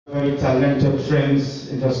Very talented friends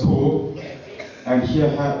in the school, and here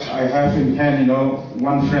I have in hand,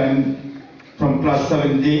 one friend from class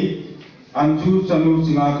 7D, Anju,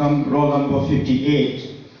 Chanu, roll number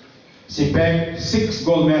 58. She bagged 6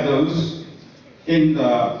 gold medals in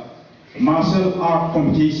the martial art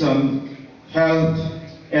competition held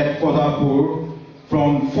at Kodapur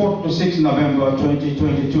from 4th to 6th November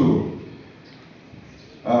 2022.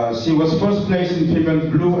 She was first place in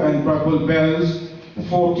female blue and purple belts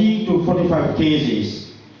 40 to 45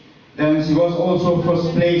 kgs. Then she was also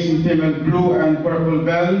first place in female blue and purple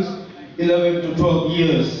belts 11 to 12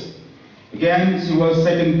 years. Again, she was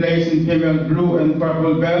second place in female blue and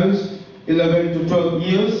purple belts 11 to 12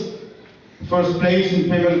 years. First place in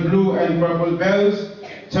female blue and purple belts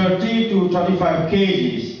 30 to 35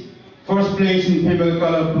 kgs. First place in female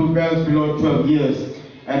color blue belts below 12 years.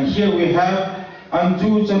 And here we have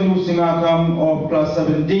Anju Chanu Singakam of class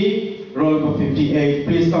 7D, roll number 58.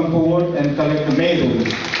 Please come forward and collect the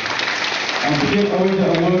medals. And to give away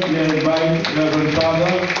the award, we invite Reverend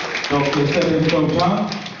Father Dr. Stephen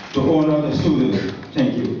Kauta to honor the students.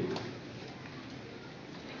 Thank you.